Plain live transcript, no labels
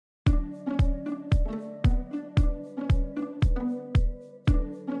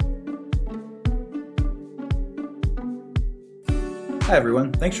Hi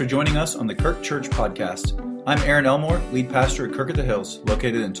everyone, thanks for joining us on the Kirk Church Podcast. I'm Aaron Elmore, lead pastor at Kirk at the Hills,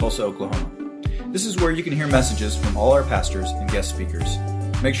 located in Tulsa, Oklahoma. This is where you can hear messages from all our pastors and guest speakers.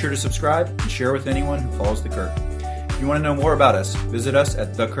 Make sure to subscribe and share with anyone who follows the Kirk. If you want to know more about us, visit us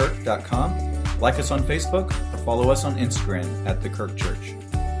at thekirk.com, like us on Facebook, or follow us on Instagram at The Kirk Church.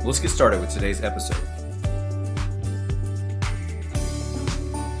 Let's get started with today's episode.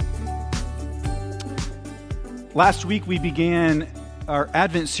 Last week we began our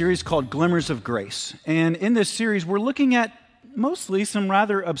Advent series called Glimmers of Grace. And in this series we're looking at mostly some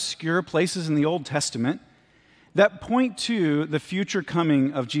rather obscure places in the Old Testament that point to the future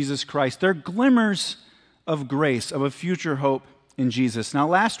coming of Jesus Christ. They're glimmers of grace, of a future hope in Jesus. Now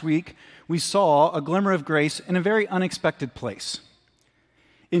last week we saw a glimmer of grace in a very unexpected place.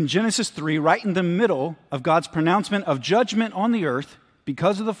 In Genesis 3, right in the middle of God's pronouncement of judgment on the earth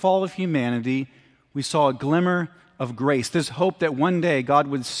because of the fall of humanity, we saw a glimmer of grace, this hope that one day God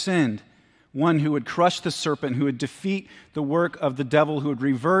would send one who would crush the serpent, who would defeat the work of the devil, who would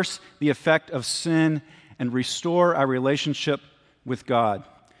reverse the effect of sin and restore our relationship with God.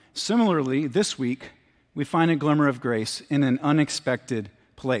 Similarly, this week, we find a glimmer of grace in an unexpected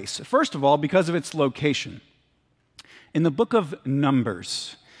place. First of all, because of its location. In the book of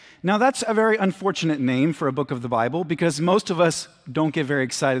Numbers. Now, that's a very unfortunate name for a book of the Bible because most of us don't get very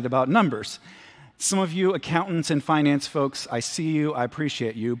excited about numbers. Some of you accountants and finance folks, I see you, I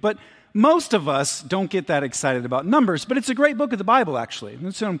appreciate you, but most of us don't get that excited about numbers, but it's a great book of the Bible, actually.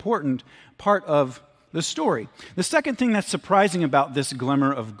 It's an important part of the story. The second thing that's surprising about this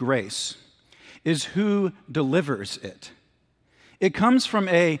glimmer of grace is who delivers it. It comes from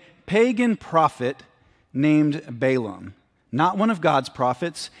a pagan prophet named Balaam, not one of God's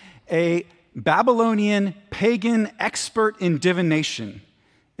prophets, a Babylonian pagan expert in divination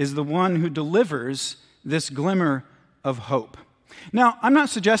is the one who delivers this glimmer of hope. Now, I'm not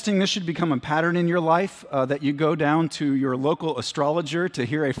suggesting this should become a pattern in your life, that you go down to your local astrologer to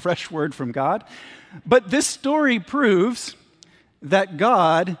hear a fresh word from God, but this story proves that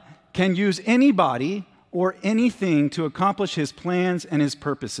God can use anybody or anything to accomplish his plans and his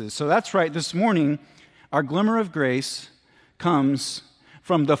purposes. So that's right, this morning, our glimmer of grace comes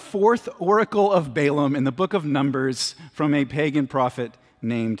from the fourth oracle of Balaam in the book of Numbers from a pagan prophet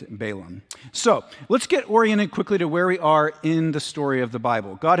named Balaam. So let's get oriented quickly to where we are in the story of the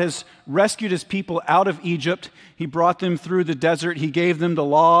Bible. God has rescued his people out of Egypt. He brought them through the desert. He gave them the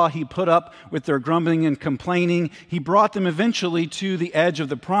law. He put up with their grumbling and complaining. He brought them eventually to the edge of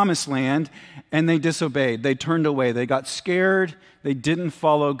the promised land, and they disobeyed. They turned away. They got scared. They didn't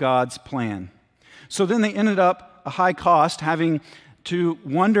follow God's plan. So then they ended up a high cost, having to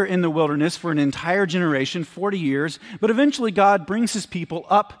wander in the wilderness for an entire generation, 40 years, but eventually God brings his people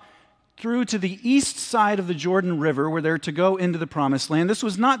up through to the east side of the Jordan River where they're to go into the promised land. This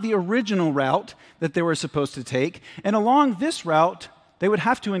was not the original route that they were supposed to take, and along this route, they would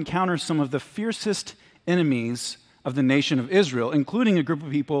have to encounter some of the fiercest enemies of the nation of Israel, including a group of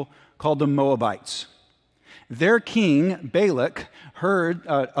people called the Moabites. Their king, Balak, heard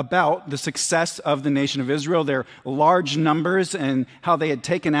about the success of the nation of Israel, their large numbers, and how they had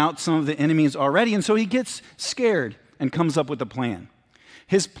taken out some of the enemies already. And so he gets scared and comes up with a plan.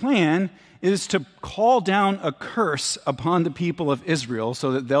 His plan is to call down a curse upon the people of Israel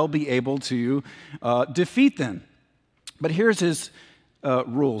so that they'll be able to defeat them. But here's his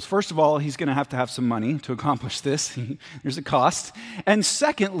rules. First of all, he's going to have some money to accomplish this. There's a cost. And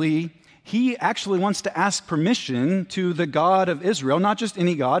secondly, he actually wants to ask permission to the God of Israel, not just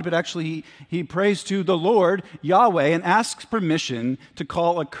any God, but actually he prays to the Lord, Yahweh, and asks permission to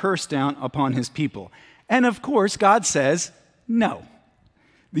call a curse down upon his people. And of course, God says, no.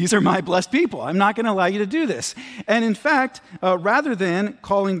 These are my blessed people. I'm not going to allow you to do this. And in fact, rather than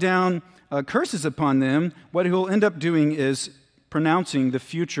calling down curses upon them, what he'll end up doing is pronouncing the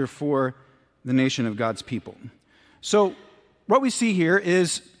future for the nation of God's people. So what we see here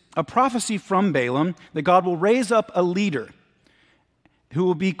is a prophecy from Balaam that God will raise up a leader who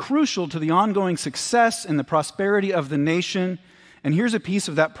will be crucial to the ongoing success and the prosperity of the nation. And here's a piece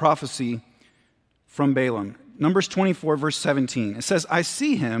of that prophecy from Balaam. Numbers 24, verse 17. It says, I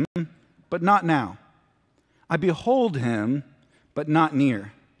see him, but not now. I behold him, but not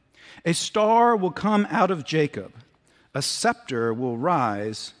near. A star will come out of Jacob. A scepter will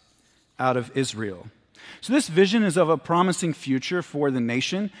rise out of Israel. So this vision is of a promising future for the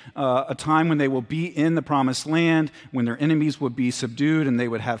nation, a time when they will be in the promised land, when their enemies would be subdued and they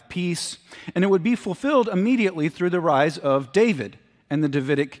would have peace. And it would be fulfilled immediately through the rise of David and the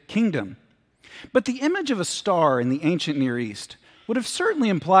Davidic kingdom. But the image of a star in the ancient Near East would have certainly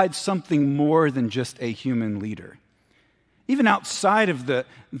implied something more than just a human leader. even outside of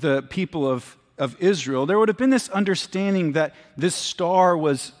the people of Israel, there would have been this understanding that this star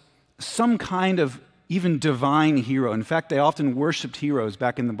was some kind of even divine hero. In fact, they often worshiped heroes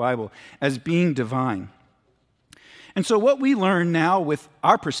back in the Bible as being divine. And so what we learn now with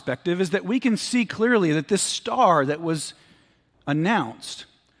our perspective is that we can see clearly that this star that was announced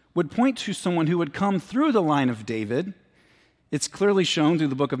would point to someone who would come through the line of David. It's clearly shown through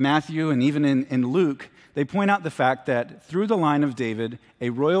the book of Matthew and even in Luke. They point out the fact that through the line of David, a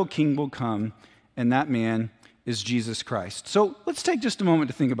royal king will come, and that man is Jesus Christ. So let's take just a moment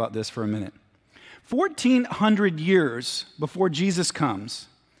to think about this for a minute. 1,400 years before Jesus comes,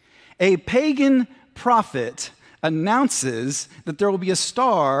 a pagan prophet announces that there will be a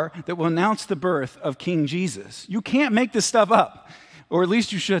star that will announce the birth of King Jesus. You can't make this stuff up, or at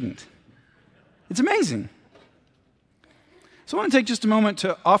least you shouldn't. It's amazing. So I want to take just a moment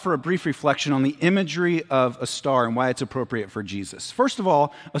to offer a brief reflection on the imagery of a star and why it's appropriate for Jesus. First of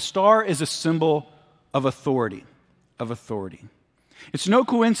all, a star is a symbol of authority, It's no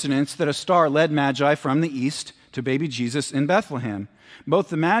coincidence that a star led Magi from the east to baby Jesus in Bethlehem. Both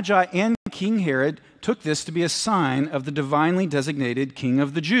the Magi and King Herod took this to be a sign of the divinely designated King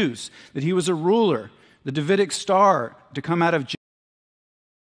of the Jews, that he was a ruler, the Davidic star to come out of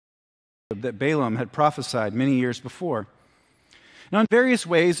Jacob that Balaam had prophesied many years before. Now, in various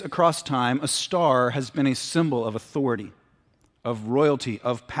ways across time, a star has been a symbol of authority, of royalty,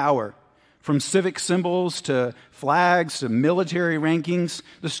 of power. From civic symbols to flags to military rankings,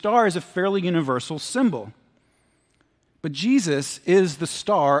 the star is a fairly universal symbol. But Jesus is the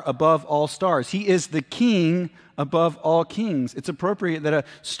star above all stars. He is the king above all kings. It's appropriate that a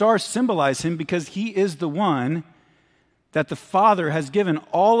star symbolize him because he is the one that the Father has given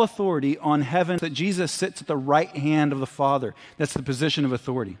all authority on heaven, that Jesus sits at the right hand of the Father. That's the position of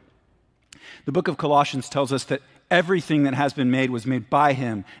authority. The book of Colossians tells us that everything that has been made was made by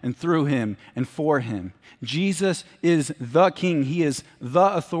him and through him and for him. Jesus is the king. He is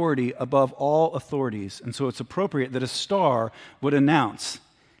the authority above all authorities. And so it's appropriate that a star would announce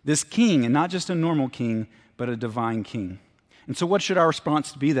this king, and not just a normal king, but a divine king. And so what should our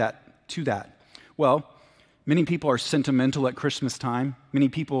response be to that? Well, many people are sentimental at Christmas time. Many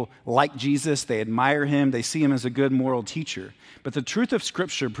people like Jesus. They admire him. They see him as a good moral teacher. But the truth of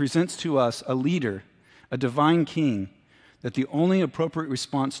Scripture presents to us a leader, a divine king, that the only appropriate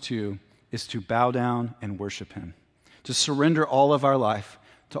response to is to bow down and worship him, to surrender all of our life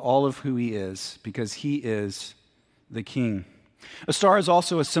to all of who he is, because he is the king. A star is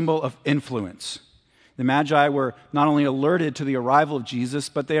also a symbol of influence. The Magi were not only alerted to the arrival of Jesus,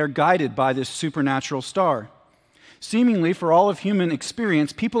 but they are guided by this supernatural star. Seemingly, for all of human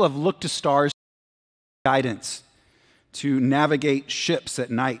experience, people have looked to stars for guidance, to navigate ships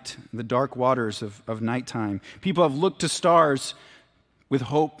at night, the dark waters of nighttime. People have looked to stars with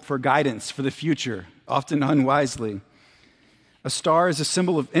hope for guidance for the future, often unwisely. A star is a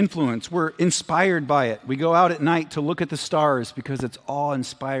symbol of influence. We're inspired by it. We go out at night to look at the stars because it's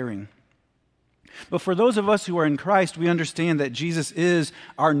awe-inspiring. But for those of us who are in Christ, we understand that Jesus is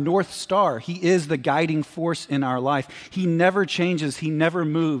our North Star. He is the guiding force in our life. He never changes. He never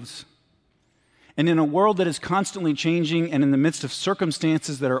moves. And in a world that is constantly changing and in the midst of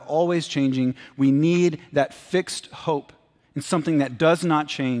circumstances that are always changing, we need that fixed hope in something that does not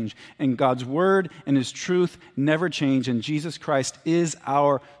change. And God's word and his truth never change. And Jesus Christ is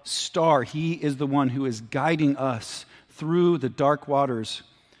our star. He is the one who is guiding us through the dark waters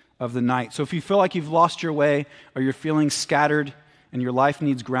of the night. So if you feel like you've lost your way or you're feeling scattered and your life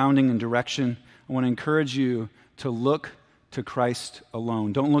needs grounding and direction, I want to encourage you to look to Christ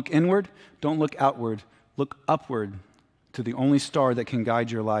alone. Don't look inward. Don't look outward. Look upward to the only star that can guide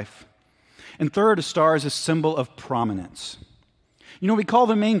your life. And third, a star is a symbol of prominence. You know, we call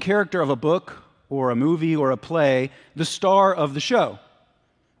the main character of a book or a movie or a play the star of the show.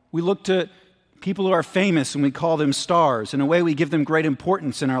 We look to people who are famous and we call them stars. In a way, we give them great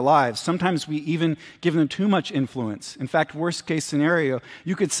importance in our lives. Sometimes we even give them too much influence. In fact, worst case scenario,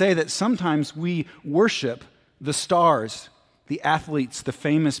 you could say that sometimes we worship the stars, the athletes, the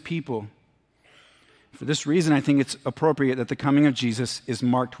famous people. For this reason, I think it's appropriate that the coming of Jesus is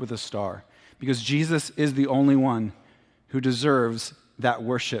marked with a star, because Jesus is the only one who deserves that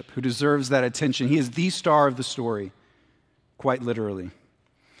worship, who deserves that attention. He is the star of the story, quite literally.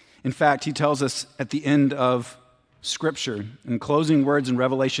 In fact, he tells us at the end of Scripture, in closing words in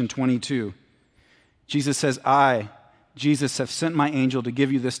Revelation 22, Jesus says, I, Jesus, have sent my angel to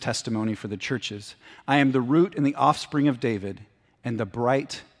give you this testimony for the churches. I am the root and the offspring of David and the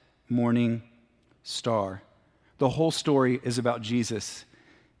bright morning star. The whole story is about Jesus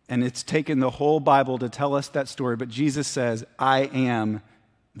and it's taken the whole Bible to tell us that story, but Jesus says, I am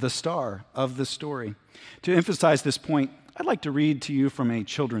the star of the story. To emphasize this point, I'd like to read to you from a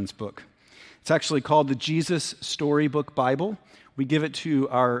children's book. It's actually called the Jesus Storybook Bible. We give it to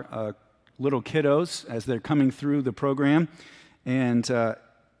our little kiddos as they're coming through the program, and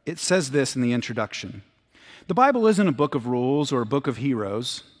it says this in the introduction. The Bible isn't a book of rules or a book of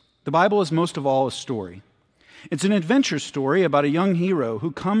heroes. The Bible is most of all a story. It's an adventure story about a young hero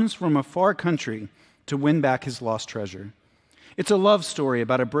who comes from a far country to win back his lost treasure. It's a love story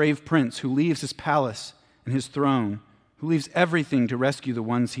about a brave prince who leaves his palace and his throne, who leaves everything to rescue the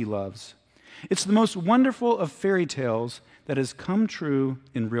ones he loves. It's the most wonderful of fairy tales that has come true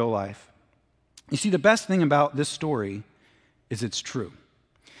in real life. You see, the best thing about this story is it's true.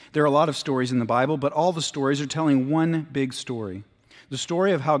 There are a lot of stories in the Bible, but all the stories are telling one big story, the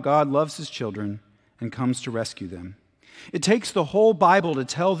story of how God loves his children and comes to rescue them. It takes the whole Bible to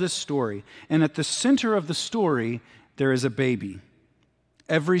tell this story, and at the center of the story, there is a baby.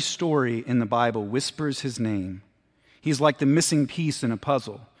 Every story in the Bible whispers his name. He's like the missing piece in a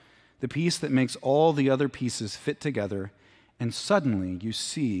puzzle, the piece that makes all the other pieces fit together, and suddenly you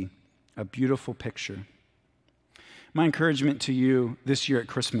see a beautiful picture. My encouragement to you this year at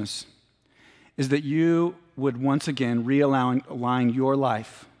Christmas is that you would once again realign your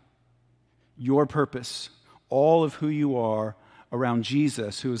life, your purpose, all of who you are around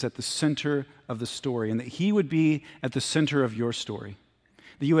Jesus, who is at the center of the story, and that he would be at the center of your story.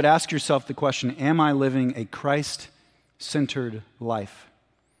 That you would ask yourself the question, am I living a Christ-centered life?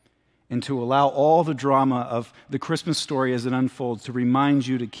 And to allow all the drama of the Christmas story as it unfolds to remind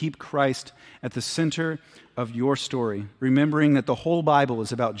you to keep Christ at the center of your story, remembering that the whole Bible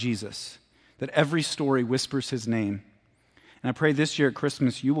is about Jesus, that every story whispers his name. And I pray this year at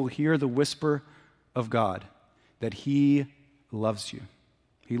Christmas you will hear the whisper of God, that he loves you.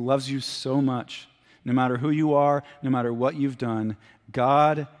 He loves you so much. No matter who you are, no matter what you've done,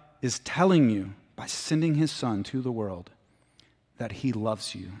 God is telling you by sending his Son to the world that he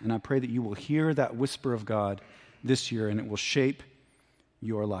loves you. And I pray that you will hear that whisper of God this year and it will shape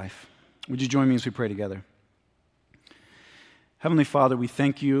your life. Would you join me as we pray together? Heavenly Father, we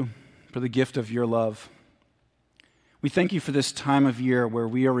thank you for the gift of your love. We thank you for this time of year where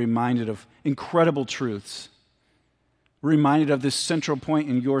we are reminded of incredible truths. We're reminded of this central point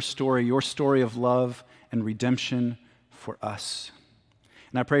in your story of love and redemption for us.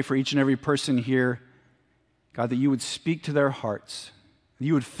 And I pray for each and every person here, God, that you would speak to their hearts, that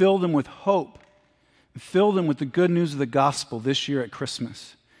you would fill them with hope, and fill them with the good news of the gospel this year at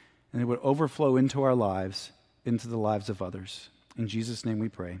Christmas, and it would overflow into our lives, into the lives of others. In Jesus' name we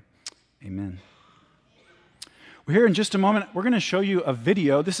pray. Amen. We're here in just a moment. We're going to show you a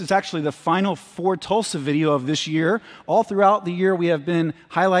video. This is actually the final For Tulsa video of this year. All throughout the year, we have been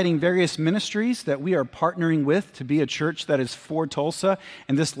highlighting various ministries that we are partnering with to be a church that is for Tulsa.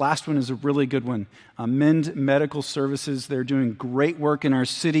 And this last one is a really good one. Mend Medical Services. They're doing great work in our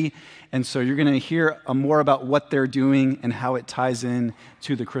city. And so you're going to hear more about what they're doing and how it ties in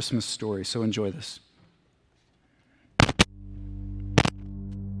to the Christmas story. So enjoy this.